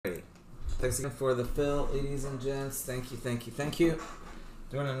Thanks again for the fill, ladies and gents. Thank you, thank you, thank you.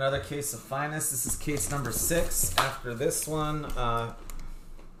 Doing another case of finest. This is case number 6. After this one,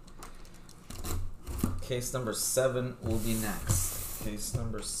 case number 7 will be next. Case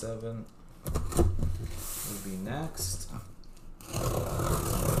number 7 will be next. 6,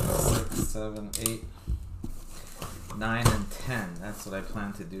 7, 8, 9, and 10. That's what I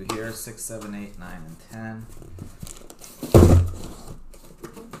plan to do here. 6, 7, 8, 9, and 10.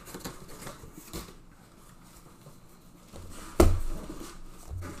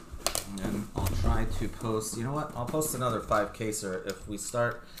 And I'll try to post, you know what? I'll post another 5-caser. If we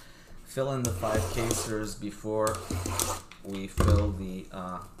start filling the 5-casers before we fill the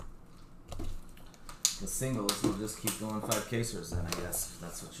singles, we'll just keep going 5-casers then, I guess, if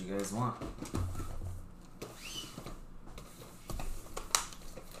that's what you guys want.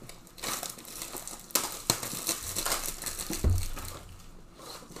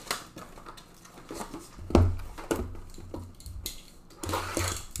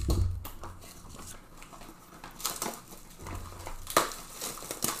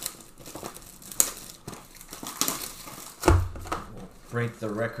 Break the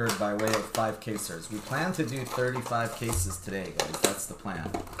record by way of 5-casers. We plan to do 35 cases today, guys. That's the plan.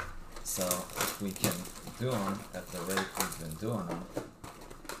 So if we can do them at the rate we've been doing them.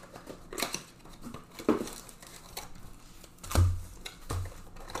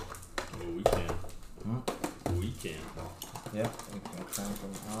 Oh, we can. We can. Yep, we can crank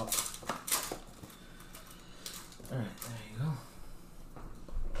them out. Alright, there you go.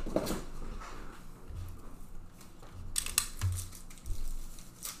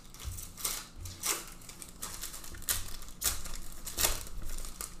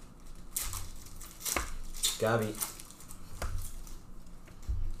 Gabi.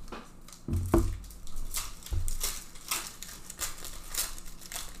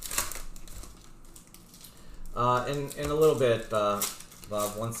 In a little bit, Bob,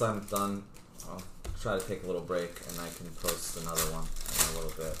 once I'm done, I'll try to take a little break and I can post another one in a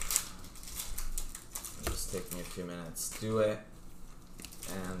little bit. It'll just take me a few minutes. Do it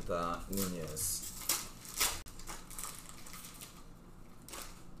and Nunez.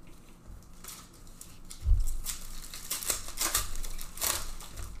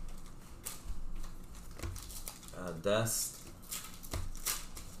 Dest.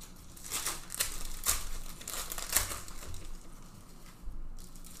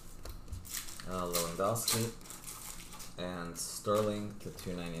 Lewandowski and Sterling to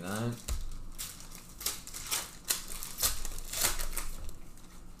 299.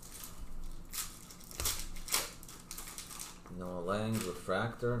 Noah Lang,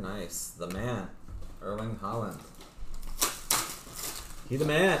 refractor, nice. The man, Erling Haaland. He the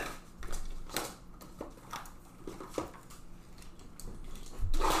man.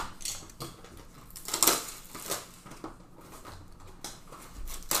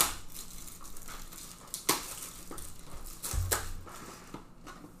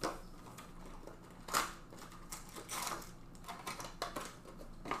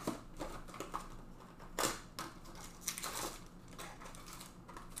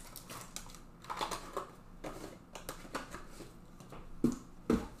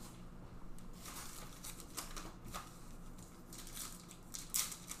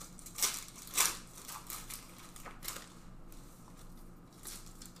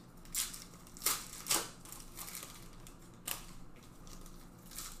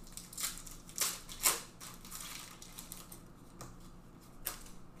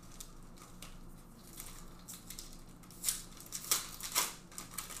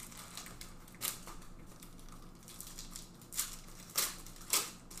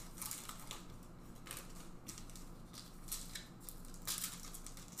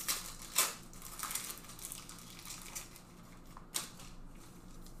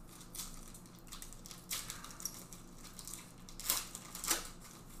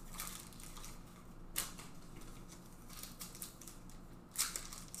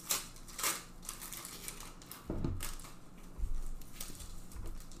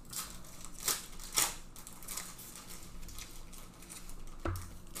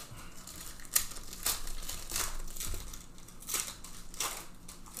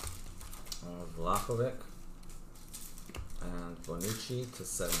 Vlahovic and Bonucci to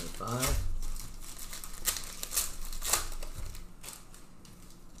 75.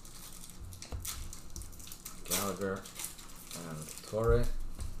 Gallagher and Torre.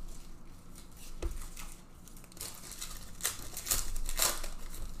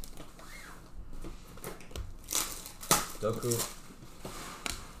 Doku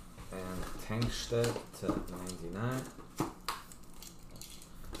and Tankstedt to 99.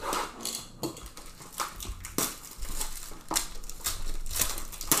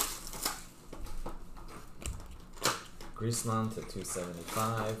 Griezmann to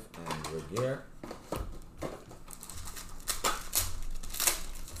 275 and Regier.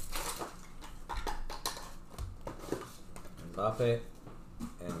 Mbappe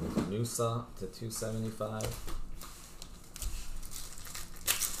and Nusa to 275.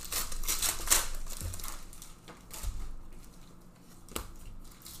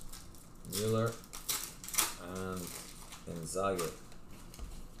 Müller and Inzaghi.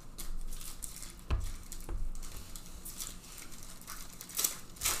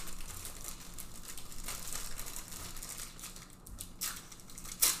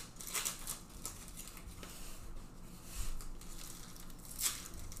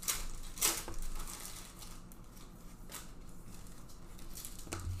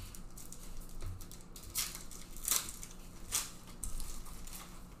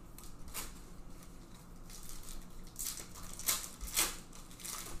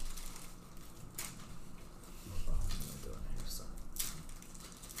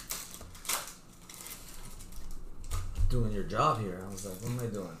 Doing your job here. I was like, what am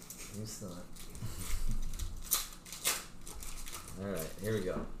I doing? You still it. Alright, here we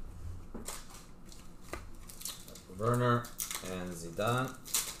go. Werner and Zidane.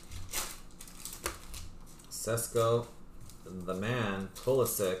 Sesko, the man,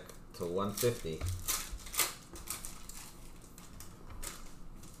 Pulisic to 150.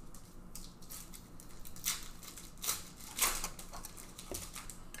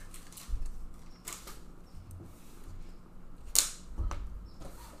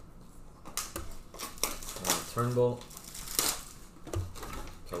 Turnbull,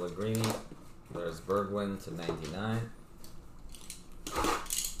 Pellegrini, there's Bergwijn to 99,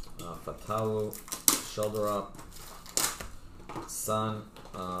 Fatawu, shoulder up, Son,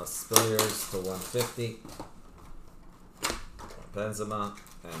 Spilliers to 150, Benzema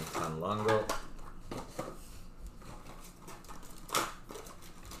and Canlongo.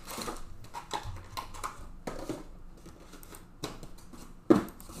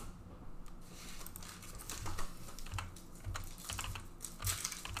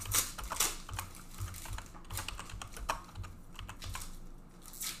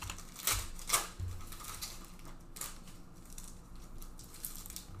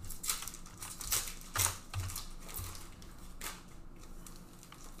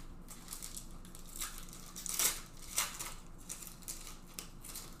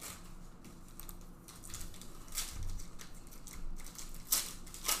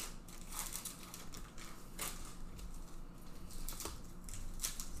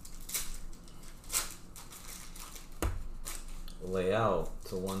 Leao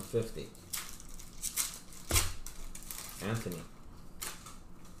to 150. Anthony.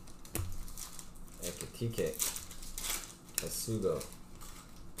 Ekitike. Esugo.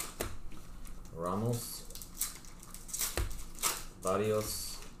 Ramos.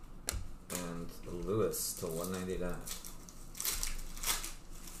 Barrios. And Lewis to 199.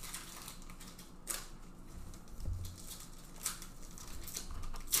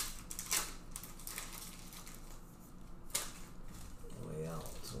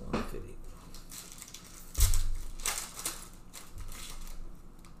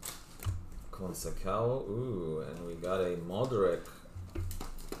 Sakao, ooh, and we got a Modric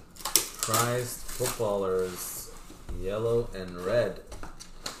prized footballers, yellow and red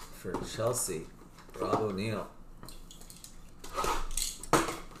for Chelsea, Rob O'Neill.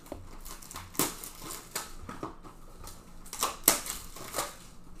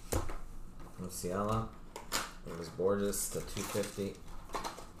 Musiala, there's Borges to 250.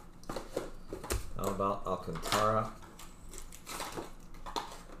 How about Alcantara?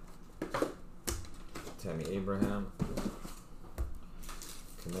 Tammy Abraham,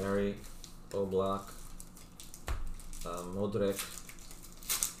 Canary, Oblak, Modric,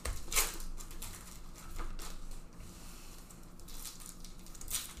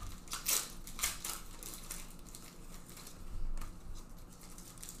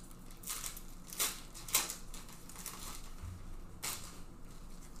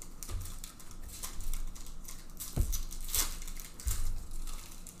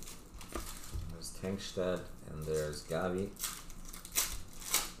 Tankstead, and there's Gavi,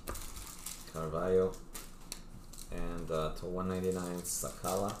 Carvalho, and to 199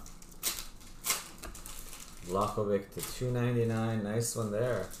 Sakala, Vlahovic to 299, nice one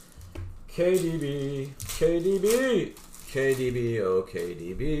there. KDB, KDB, KDB, oh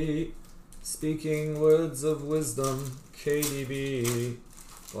KDB, speaking words of wisdom, KDB.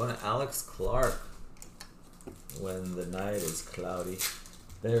 One Alex Clark, when the night is cloudy.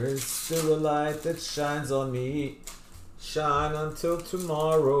 There is still a light that shines on me. Shine until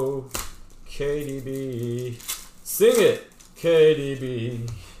tomorrow. KDB. Sing it, KDB.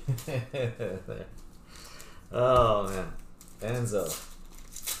 Oh man, Enzo.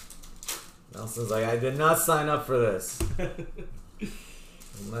 Nelson's like, I did not sign up for this.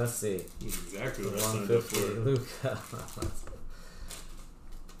 Messi. Exactly what I signed up 150. for. Luca.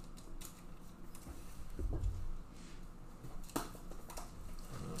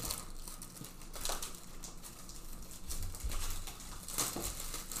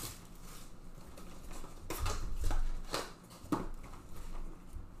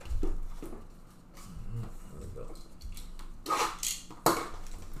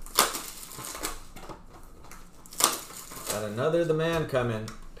 Another the man coming.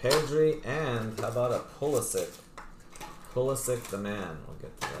 Pedri and how about a Pulisic? Pulisic the man. We'll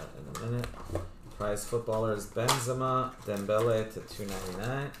get to that in a minute. Prize footballers Benzema, Dembele to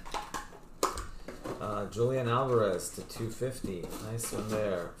 299. Julian Alvarez to 250. Nice one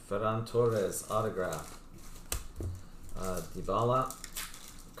there. Ferran Torres autograph. Dybala,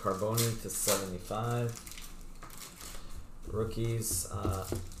 Carboni to 75. Rookies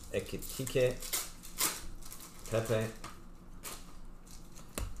Ekitike, Pepe.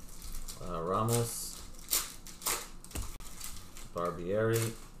 Ramos,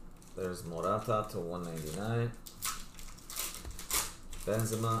 Barbieri, there's Morata to 199,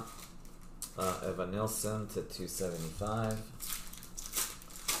 Benzema, Evan Nilsson to 275,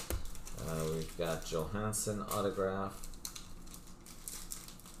 we've got Johansson autograph,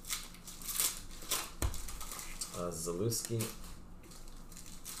 Zalewski,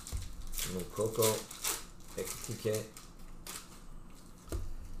 Mukoko, Ekitike,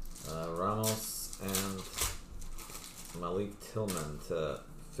 Ramos and Malik Tillman to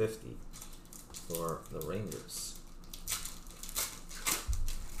 50 for the Rangers.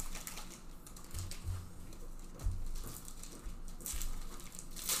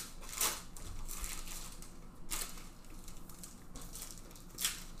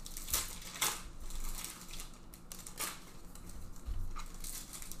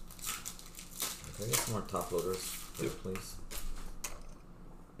 Can I get some more top loaders here, please?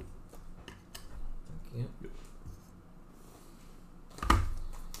 Yep.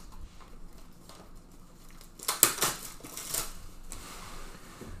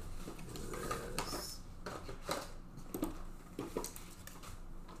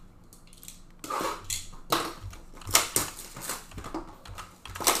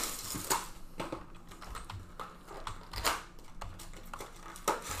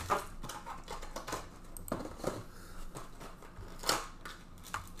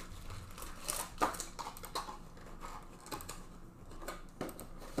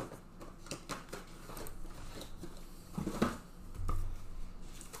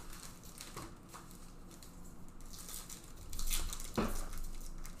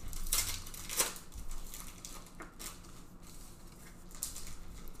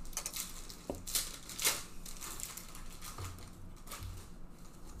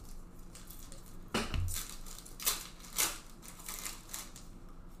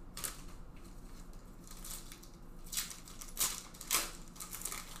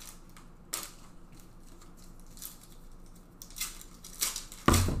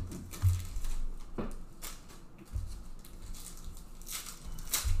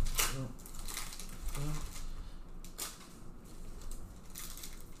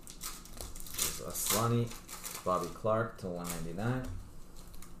 Aslani, Bobby Clark to 199.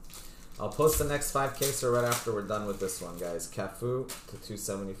 I'll post the next 5 caser right after we're done with this one, guys. Cafu to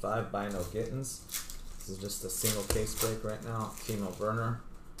 275. Buy no Gittins. This is just a single case break right now. Timo Werner.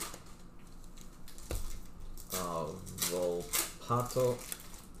 Volpato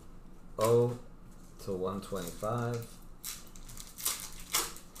O to 125.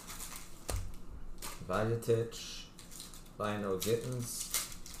 Vajatic. Buy no Gittins.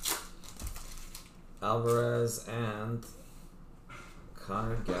 Alvarez and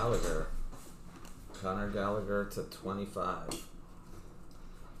Conor Gallagher. Conor Gallagher to 25.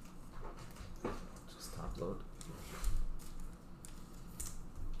 Just top load.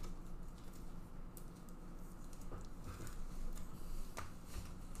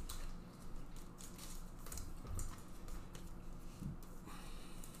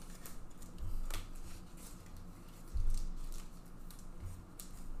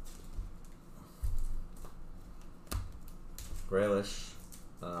 Grealish,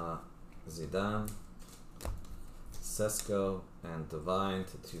 Zidane, Sesko, and Devine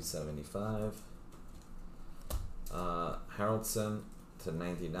to 275. Haraldson to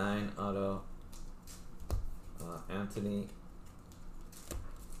 99 auto. Anthony,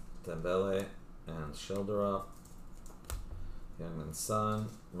 Dembele, and Shelderop. Youngman's Son,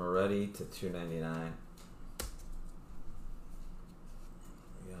 Moretti to 299.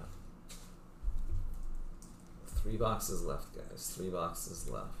 3 boxes left, guys. 3 boxes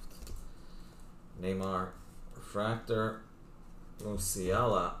left. Neymar, Refractor,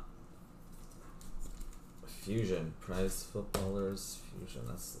 Musiala, Fusion, Prize Footballers, Fusion.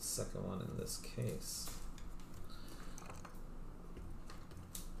 That's the second one in this case.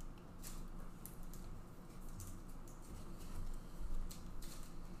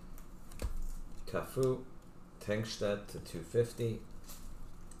 Cafu, Tenkstedt to 250.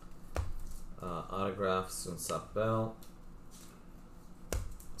 Autograph, Sunsap Bell.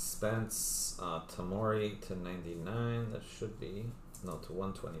 Spence, Tamori to 99. That should be, no, to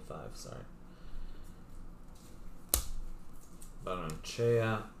 125, sorry.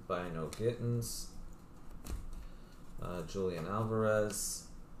 Baronchea, Bino Gittins. Julian Alvarez.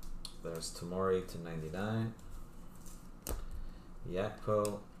 There's Tamori to 99.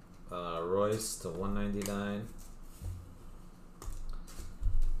 Yakpo, Royce to 199.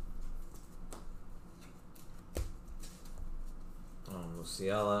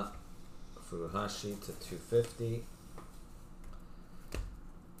 Musiala, Furuhashi to 250.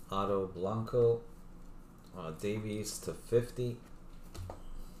 Otto Blanco, Davies to 50.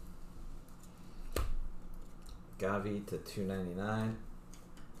 Gavi to 299.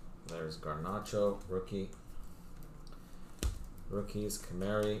 There's Garnacho, rookie. Rookies,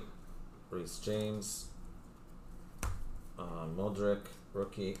 Kamari, Reece James, Modric,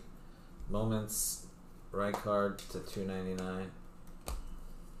 rookie. Moments, Rijkaard to 299.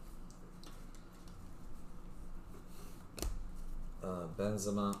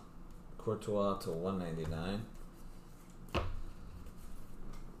 Benzema, Courtois to 199.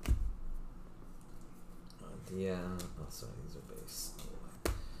 Oh sorry, these are base.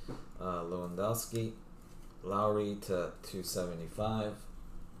 Lewandowski, Lowry to 275.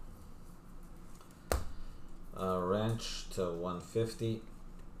 Ranch to 150.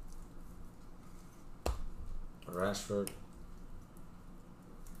 Rashford,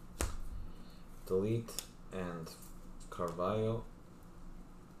 Delete and Carvalho.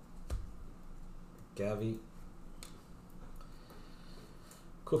 Gavi,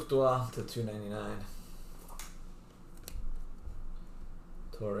 Courtois to 299.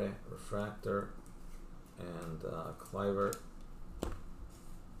 Torre, Refractor, and Kluivert.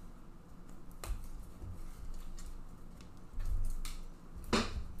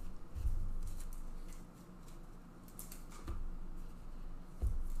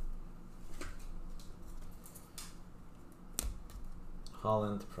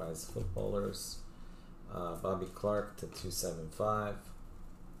 Holland, Prize Footballers. Bobby Clark to 275.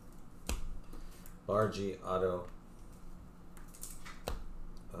 Bargi, Otto.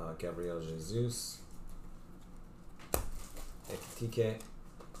 Gabriel Jesus. Ekitike,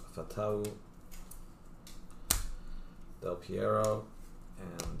 Fatau, Del Piero,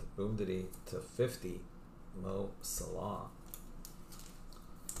 and Boomdity to 50. Mo Salah.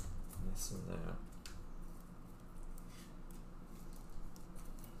 Nice one there.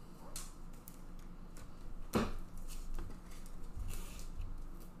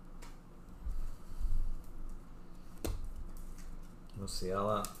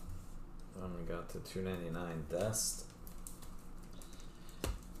 Musiala, and we got to 299 Dest.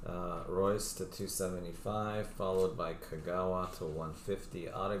 Royce to 275, followed by Kagawa to 150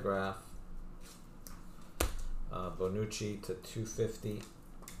 Autograph. Bonucci to 250.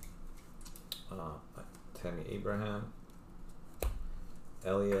 Tammy Abraham.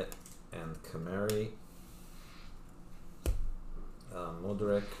 Elliott and Kamari.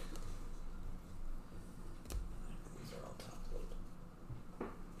 Modric.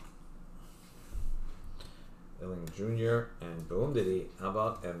 Illing Jr. and boom diddy. How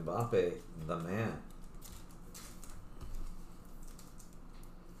about Mbappe, the man?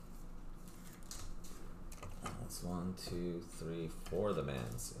 That's 1, 2, 3, 4 the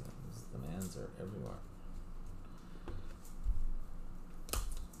mans. The mans are everywhere.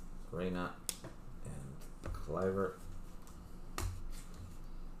 Reyna and Kluivert.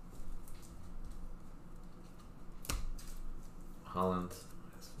 Holland,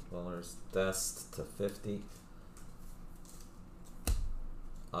 Footballers, Dest to 50.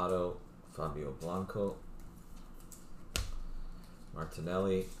 Otto, Fabio Blanco.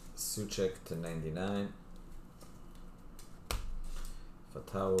 Martinelli, Suchek to 99.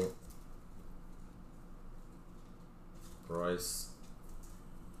 Fatau, Royce,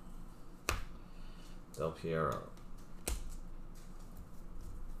 Del Piero.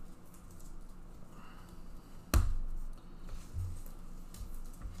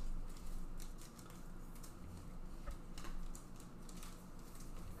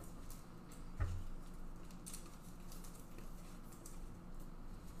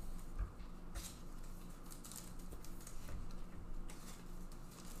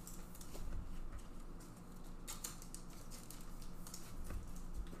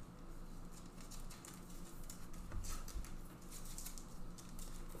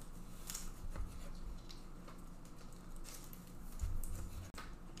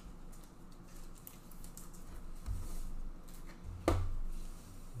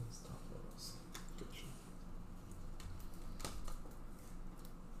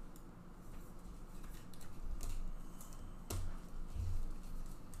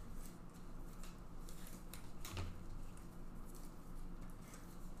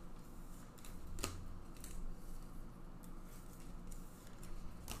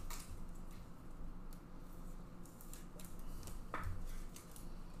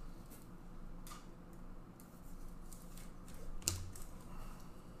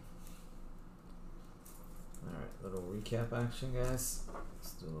 recap action, guys.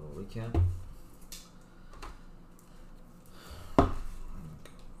 Let's do a little recap.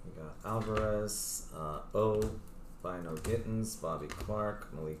 We got Alvarez, O, Bino Gittins, Bobby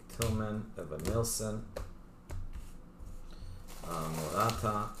Clark, Malik Tillman, Evan Nilsson,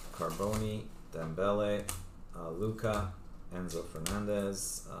 Morata, Carboni, Dembele, Luca, Enzo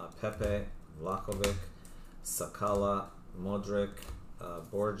Fernandez, Pepe, Vlahovic, Sakala, Modric,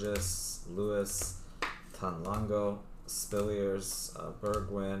 Borges, Lewis, Tanlango, Spilliers,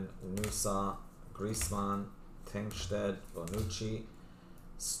 Bergwijn, Nusa, Griezmann, Tengsted, Bonucci,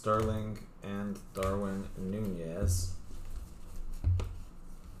 Sterling, and Darwin Nunez.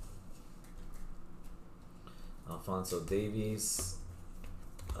 Alphonso Davies,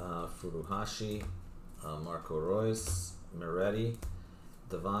 Furuhashi, Marco Reus, Miretti,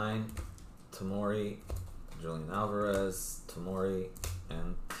 Devine, Tomori, Julian Alvarez, Tomori,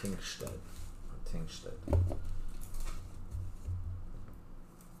 and Tingsted.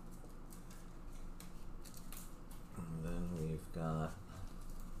 And then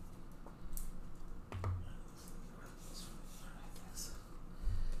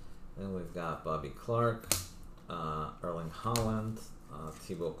we've got Bobby Clark, Erling Haaland,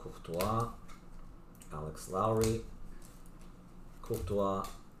 Thibaut Courtois, Alex Lowry, Courtois.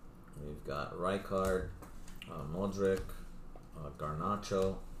 We've got Rijkaard, Modric,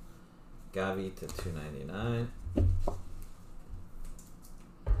 Garnacho, Gavi to 299.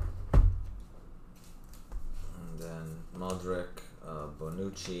 And then Modric,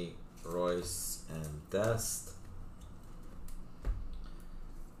 Bonucci, Royce, and Dest.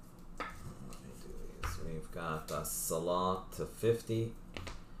 We've got Salah to 50,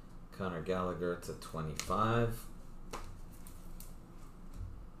 Conor Gallagher to 25,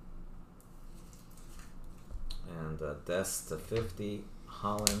 and Dest to 50,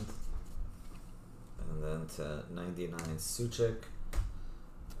 Holland, and then to 99, Suchik,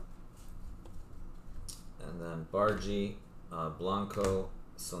 and then Bargi, Blanco,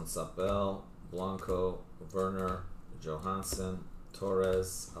 Sonsapel, Blanco, Werner, Johansson,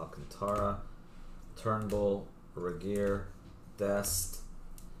 Torres, Alcantara, Turnbull, Regier, Dest.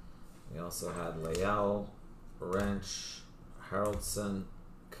 We also had Leao, Wrench, Haraldson,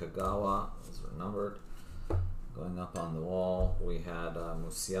 Kagawa. Those were numbered. Going up on the wall, we had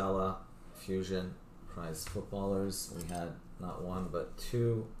Musiala, Fusion, prize footballers. We had not one but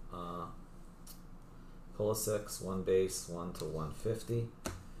two Pulisics, one base, 1 to 150.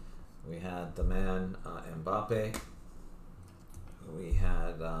 We had the man Mbappe. We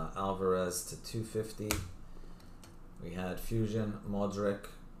had Alvarez to 250. We had Fusion, Modric,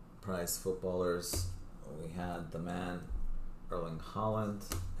 prize footballers. We had the man Erling Haaland,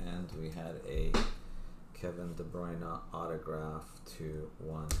 and we had a Kevin De Bruyne autograph to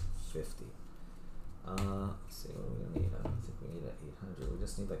 150. Let's see what we're gonna need. I don't think we need an 800. We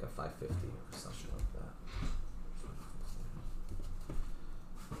just need like a 550 or something like that.